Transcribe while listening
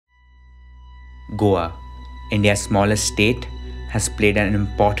Goa, India's smallest state, has played an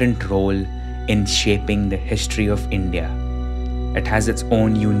important role in shaping the history of India. It has its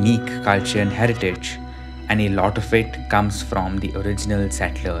own unique culture and heritage, and a lot of it comes from the original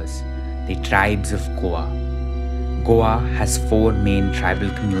settlers, the tribes of Goa. Goa has four main tribal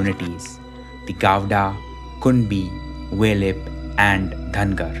communities: the Gawada, Kunbi, Velip, and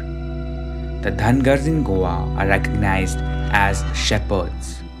Dhangar. The Dhangars in Goa are recognized as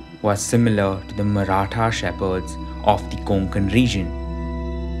shepherds, who are similar to the Maratha shepherds of the Konkan region.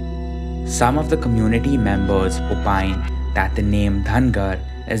 Some of the community members opine that the name Dhangar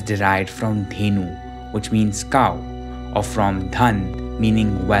is derived from Dhenu, which means cow, or from Dhan,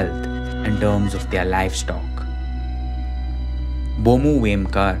 meaning wealth, in terms of their livestock. Bomu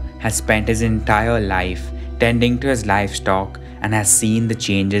Vemkar has spent his entire life tending to his livestock and has seen the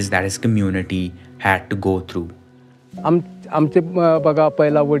changes that his community had to go through. आमचे बघा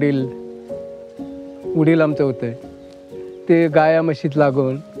पहिला वडील आमचे होते ते गाया म्हशीत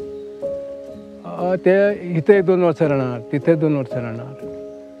लागून ते इथे 2 वर्ष राहणार तिथे 2 वर्ष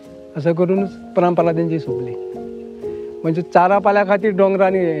राहणार असं करूनच परंपरा त्यांची सोपली. म्हणजे चारा पाल्याखातीर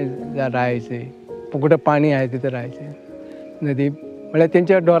डोंगरांनी राहायचे, कुठे पाणी आहे तिथे राहायचे. नदी म्हणजे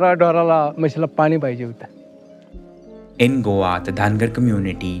त्यांच्या ढोराला म्हशीला पाणी पाहिजे होतं. In Goa, the Dhangar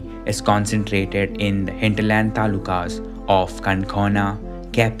community is concentrated in the hinterland talukas of Kankona,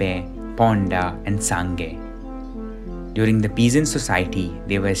 Kepe, Ponda, and Sange. During the peasant society,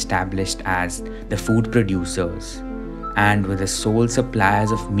 they were established as the food producers and were the sole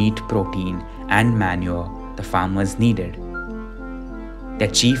suppliers of meat, protein, and manure the farmers needed.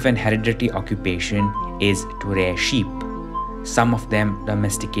 Their chief and hereditary occupation is to rear sheep. Some of them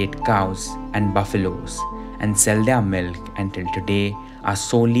domesticate cows and buffaloes and sell their milk until today are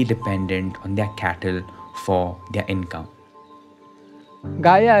solely dependent on their cattle for their income.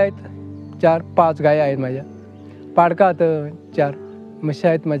 गाया आहेत 4-5 गाया आहेत माझ्या. पाडकात 4 म्हशी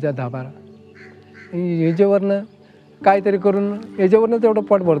आहेत माझ्या 10-12. ह्याच्यावरनं काहीतरी करून ह्याच्यावरनं तेवढं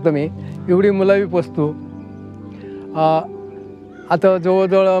पोट भरतो मी. एवढी मुलं पोसतो. आता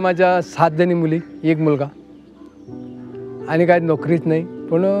जवळजवळ माझ्या 7 जणी मुली, 1 मुलगा आणि काही नोकरीच नाही,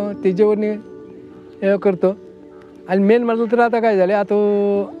 पण त्याच्यावरनी हे करतो. आणि मेन म्हटलं तर आता काय झालं, आता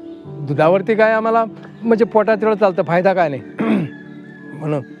दुधावरती काय आम्हाला म्हणजे पोटात तेवढं चालतं, फायदा काय नाही.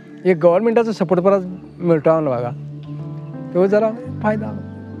 म्हणून एक गव्हर्नमेंटाचा सपोर्ट परत मिळतो ना बघा, तो जरा फायदा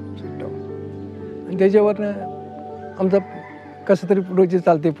सुटतो. आणि त्याच्यावरनं आमचं कसं तरी रोजी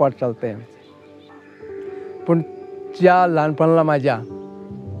चालते, पोट चालतं आहे. पण ज्या लहानपणाला माझ्या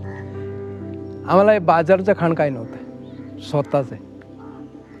आम्हाला बाजारचं खाण काय नव्हतं, स्वतःच आहे.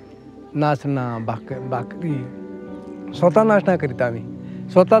 नाचणं भाकरी स्वतः नाश्ता करीत आम्ही.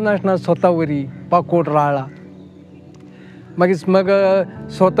 स्वतः नाश्ता, स्वतः वरी पाकोट राळा, मग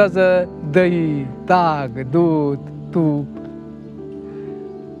स्वतःचं दही, ताक, दूध, तूप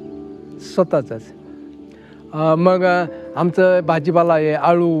स्वतःच. मग आमचं भाजीपाला आहे,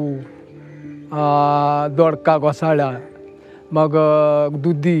 आळू, दोडका, घोसाळ्या, मग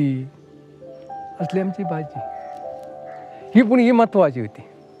दुधी असली आमची भाजी. ही महत्त्वाची होती.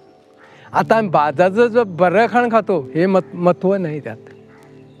 आता आम्ही बाजारचं जो बरं खाण खातो हे महत्त्व नाही त्यात.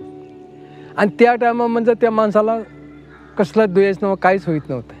 आणि त्या टायमा म्हणजे त्या माणसाला कसला द्वेष नव्हतं, काहीच होत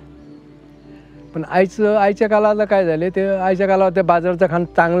नव्हतं. पण आईच्या काळाला काय झाले, ते आईच्या काळावर त्या बाजारचं खाण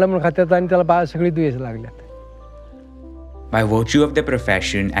चांगलं म्हणून खात्यात आणि त्याला सगळी द्वेष लागल्यात. By virtue of their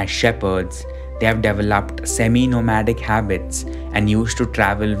profession as shepherds, they have developed semi-nomadic habits and used to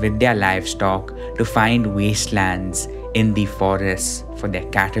travel with their livestock to find wastelands in the forests for their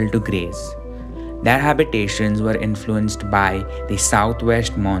cattle to graze. Their habitations were influenced by the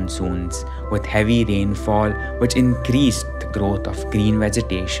southwest monsoons with heavy rainfall, which increased the growth of green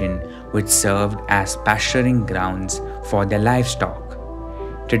vegetation, which served as pasturing grounds for their livestock.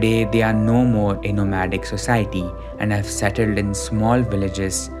 Today, they are no more a nomadic society and have settled in small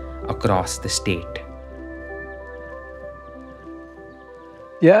villages across the state.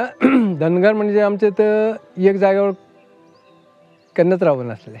 या धनगर म्हणजे आमच्या तर एक जागेवर कन्नत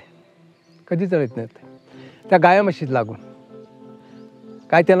राहून असले, कधी चढत नाहीत. त्या गाया म्हशीत लागून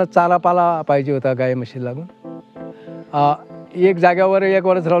काय त्यांना चारा पाला पाहिजे होता, गाया म्हशीत लागून एक जागेवर 1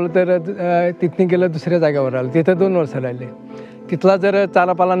 वर्ष राहिलं तर तिथून गेलं दुसऱ्या जागेवर राहिलं, तिथं 2 वर्ष राहिले. तिथला जर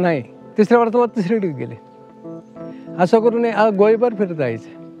चारा पाला नाही, 3ऱ्या वर्षाला तिसरीकडे गेले. असं करून गोयभर फिरत राहायचं.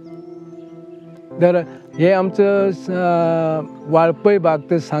 तर हे आमचं वाळपई बाग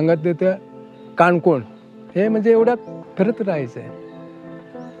ते सांगत ते काणकोण हे म्हणजे एवढ्या फिरत राहायचं आहे.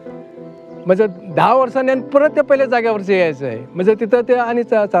 म्हणजे 10 वर्षांनी आणि परत त्या पहिल्या जागेवरचं यायचं आहे. म्हणजे तिथं ते आणि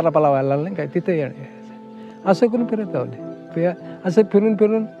चारा पाला व्हायला नाही काय, तिथं यायचं. असं करून फिरत राहिले. असं फिरून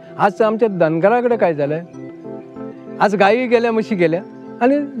आज आमच्या धनगराकडे काय झालं, आज गायी गेल्या, म्हशी गेल्या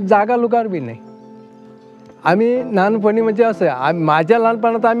आणि जागा लुगार बी नाही. आम्ही लहानपणी म्हणजे असं माझ्या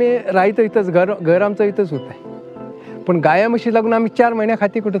लहानपणात आम्ही राहायचं इथंच, घर आमचं इथंच होतं. पण गाया म्हशी लागून आम्ही 4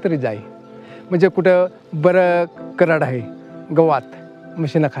 महिन्याखाती कुठंतरी जाई, म्हणजे कुठं बरं कराड आहे गवात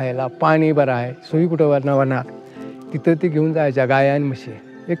म्हशीनं खायला, पाणी बरं आहे, सोयी कुठं वरणार तिथं ते घेऊन जायच्या गाया आणि म्हशी.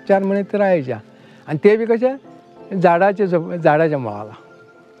 1-4 महिने तर राहायच्या आणि ते बी कशा झाडाच्या मुळाला.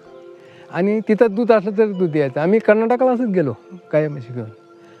 आणि तिथं दूध असलं तर दूध यायचं. आम्ही कर्नाटकाला असंच गेलो गाया म्हशी घेऊन.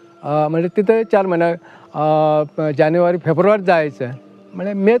 म्हणजे तिथं 4 महिना जानेवारी फेब्रुवारीत जायचं,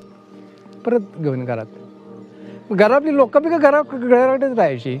 म्हणजे मेत परत घेऊन घरातली लोकं बी का घराकडेच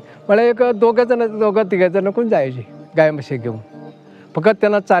राहायची. मला एक दोघं तिघं कोण जायची गाय म्हशी घेऊन, फक्त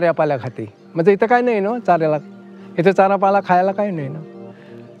त्यांना चाऱ्या पाल्या खाते. म्हणजे इथं काय नाही ना चाऱ्याला, इथं चारा पाला खायला काही नाही ना.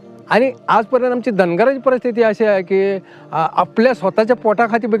 आणि आजपर्यंत आमची धनगराची परिस्थिती अशी आहे की आपल्या स्वतःच्या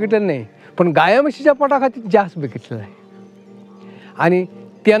पोटाखाती बघितलेलं नाही, पण गाया म्हशीच्या पोटाखाती जास्त बघितलेलं आहे. आणि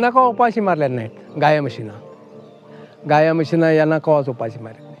त्यांना का उपाशी मारलेल्या नाहीत गाया म्हशीनं यांना कवाच उपाशी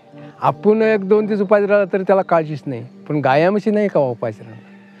मारत नाही. आपण 1-2 दिवस उपाशी राहिला तरी त्याला काळजीच नाही, पण गाया म्हशी नाही कवा उपाशी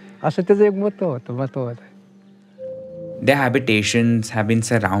राहिला, असं त्याचं एक महत्त्व होतं. Their habitations have been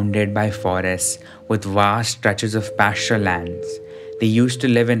surrounded by forests with vast stretches of pasture lands. They used to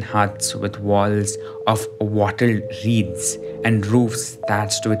live in huts with walls of wattled reeds and roofs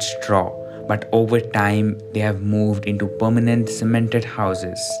thatched with straw, but over time they have moved into permanent cemented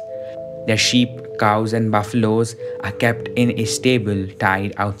houses. Their sheep, cows, and buffaloes are kept in a stable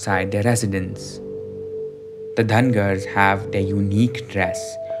tied outside their residence. The Dhangars have their unique dress,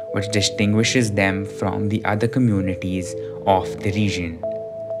 which distinguishes them from the other communities of the region.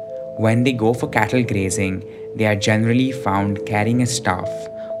 When they go for cattle grazing, they are generally found carrying a staff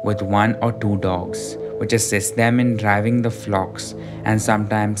with 1 or 2 dogs, which assist them in driving the flocks and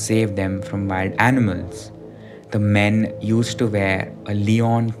sometimes save them from wild animals. The men used to wear a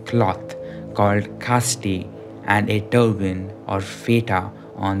Leon cloth called kaste and a turban or feta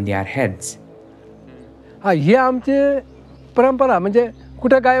on their heads. ही आमची परंपरा. म्हणजे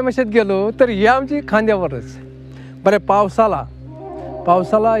कुठं गाय म्हशीत गेलो तर ही आमची खांद्यावरच. बरं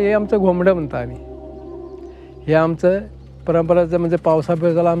पावसाला हे आमचं घोंबडं म्हणतो आम्ही. हे आमचं परंपराचं म्हणजे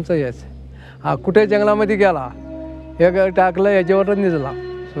पावसाला आमचं हेच. कुठे जंगलामध्ये गेला हे टाकलं याच्यावरच निजला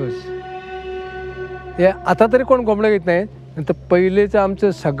सोस. हे आता तरी कोण घोंबडं घेत नाहीत, नंतर पहिलेचं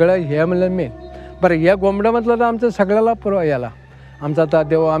आमचं सगळं हे म्हणलं मेन. बरं या घोंबडं म्हटलं तर आमचं सगळ्याला याला आमचा आता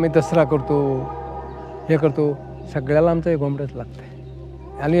देव आम्ही दसरा करतो, हे करतो, सगळ्याला आमचं हे घोंबडंच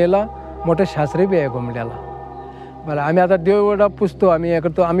लागतं. आणि याला मोठं शास्त्री बी आहे घोंबड्याला. बरं आम्ही आता देववडा पुजतो, आम्ही हे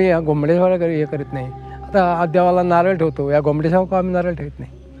करतो, आम्ही ह्या घोंबड्याशिवाय हे करीत नाही. आता देवाला नारळ ठेवतो, या घोंबड्याशिवाय आम्ही नारळ ठेवत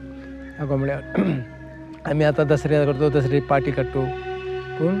नाही. या घोंबड्यावर आम्ही आता दसऱ्या करतो, दसरी पाठी काढतो,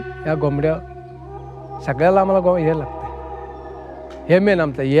 पण या घोंबड्या सगळ्याला आम्हाला हे लागतं. हे मेन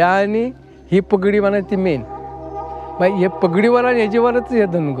आमचं. या आणि ही पगडी म्हणायची मेन. मग हे पगडीवर आणि ह्याच्यावरच हे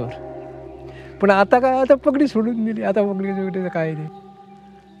धनगर. पण आता काय, आता पगडी सोडून दिली, आता पगडी काय नाही.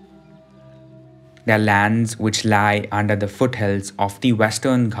 Their lands, which lie under the foothills of the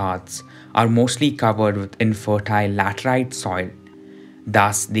Western Ghats, are mostly covered with infertile laterite soil.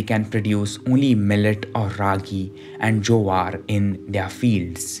 Thus, they can produce only millet or ragi and jowar in their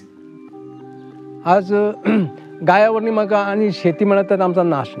fields. आज गायावरनी मग आणि शेती म्हणत तर आमचा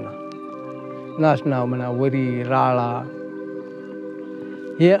नाशना म्हणा, वरी, राळा,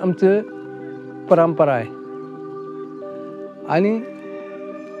 हे आमचं परंपरा आहे. आणि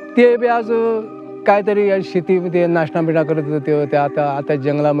ते बी आज काहीतरी शेतीमध्ये नाश्ता बिना करत होते. ते आता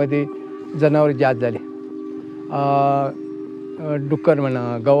जंगलामध्ये जनावर जास्त झाले. डुक्कर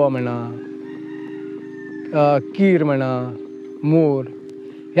म्हणा, गवा म्हणा, कीर म्हणा, मोर,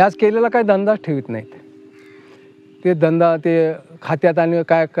 ह्याच केलेला काही धंदाच ठेवत नाहीत. ते धंदा ते खात्यात आणि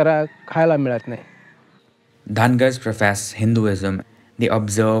काय खायला मिळत नाही. Dhangars profess Hinduism. They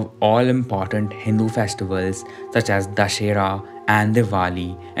observe all important Hindu festivals such as Dashera and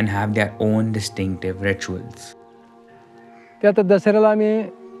Diwali and have their own distinctive rituals. ते आता दसऱ्याला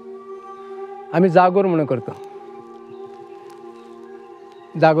आम्ही जागोर म्हणून करतो.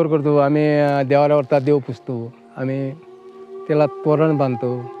 आम्ही देवाऱ्यावरचा देव पुजतो, आम्ही त्याला तोरण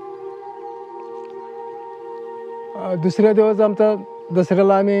बांधतो. दुसऱ्या दिवस आमचा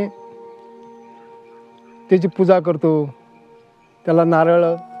दसऱ्याला आम्ही त्याची पूजा करतो, त्याला नारळ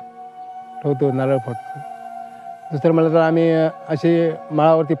ठेवतो, नारळ फोडतो. दुसरं म्हटलं तर आम्ही अशी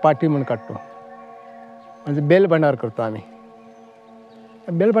माळावरती पाठी म्हणून काढतो, म्हणजे बेल भंडार करतो आम्ही.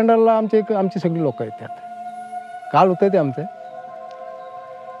 बेल भंडारला आमची सगळी लोक येतात. काल होतं ते आमचं.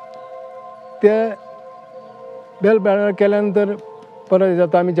 ते बेल भंडार केल्यानंतर परत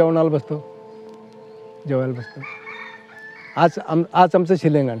जातो आम्ही जेवणाला बसतो, जेवायला बसतो. आज आमचं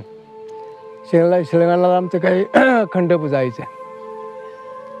शिलेंगण, शिलेंगणाला आमचं काही खंड पुजायचं.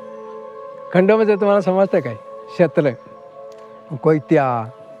 खंड म्हणजे तुम्हाला समजतं काय? क्षेत्र, कोयत्या,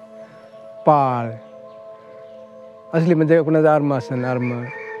 पाळ असली म्हणजे कुणाचं अर्म असेल, अर्म,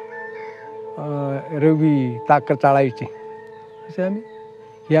 रवी, ताकद चाळायची, असे आम्ही,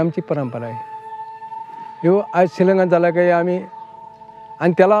 ही आमची परंपरा आहे. ह्यो आज शिलेंगण झाला काही आम्ही,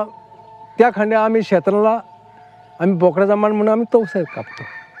 आणि त्याला त्या खंड्या आम्ही क्षेत्राला आम्ही बोकडाचा मान म्हणून आम्ही तवसा कापतो.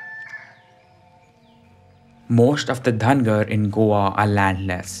 Most of the Dhangar in Goa are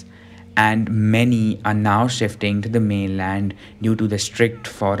landless, and many are now shifting to the mainland due to the strict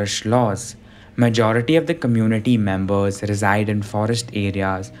forest laws. Majority of the community members reside in forest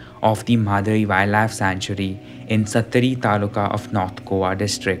areas of the Madhuri Wildlife Sanctuary in Sattari Taluka of North Goa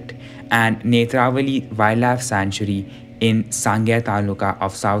district and Netravali Wildlife Sanctuary in Sangya Taluka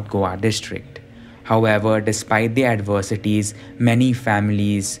of South Goa district. However, despite the adversities, many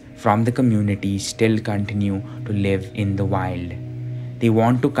families from the community still continue to live in the wild. They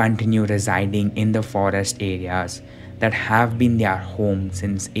want to continue residing in the forest areas that have been their home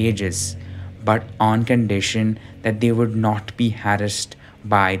since ages, but on condition that they would not be harassed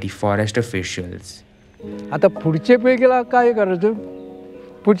by the forest officials. आता पुढच्या पिढीला काय करायचं?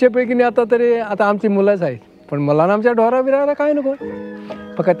 पुढच्या पिढीने आता आमची मुलंच आहेत, पण मुलांना आमच्या ढोरा बिराला काय नको,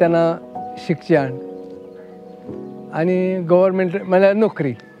 फक्त त्यांना शिक्षण आणि गव्हर्नमेंट म्हणजे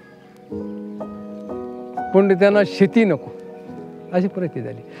नोकरी, पण त्यांना शेती नको, अशी परिस्थिती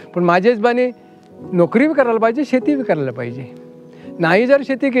झाली. पण माझ्या हिशोबाने नोकरी बी करायला पाहिजे, शेती बी करायला पाहिजे. नाही जर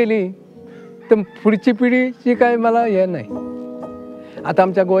शेती केली तर पुढची पिढीची काय मला हे नाही. आता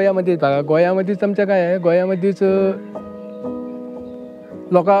आमच्या गोव्यामध्ये बघा, गोव्यामध्येच आमच्या काय आहे, गोव्यामध्येच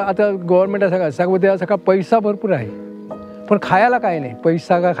लोक आता गव्हर्नमेंट सगळं पैसा भरपूर आहे, पण खायला काय नाही.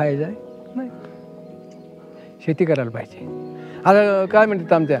 पैसा का खायचा आहे नाही, शेती करायला पाहिजे. आता काय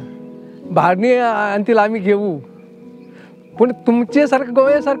म्हणतात आमच्या भारणी आणतील आम्ही घेऊ, पण तुमच्यासारखं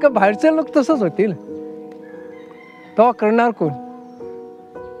गोव्यासारखं बाहेरचे लोक तसंच होतील, तेव्हा करणार कोण?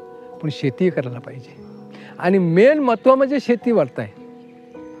 पण शेती करायला पाहिजे. आणि मेन महत्त्व म्हणजे शेती वाढत आहे.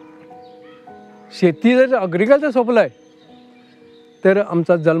 शेती जर अग्रिकल्चर सोपलं आहे तर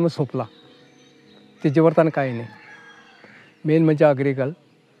आमचा जन्म सोपला, त्याच्यावर तर काही नाही. मेन म्हणजे agriculture.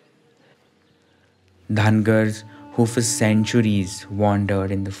 Dhangars, who for centuries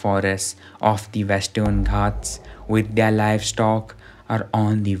wandered in the forests of the Western Ghats with their livestock, are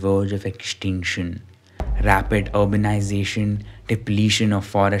on the verge of extinction. Rapid urbanization, depletion of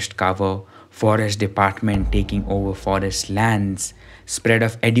forest cover, forest department taking over forest lands, spread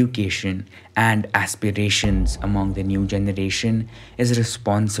of education and aspirations among the new generation is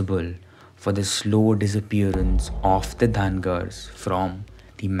responsible for the slow disappearance of the Dhangars from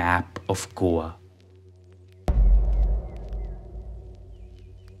the map of Goa.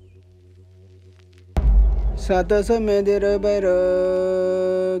 सातस मेदिर बैर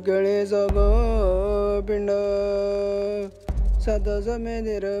गळे जग पिंड सातस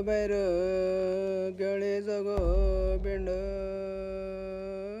मेदिर बैर गळे जग पिंड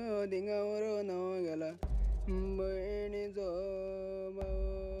धिंगावर न गेला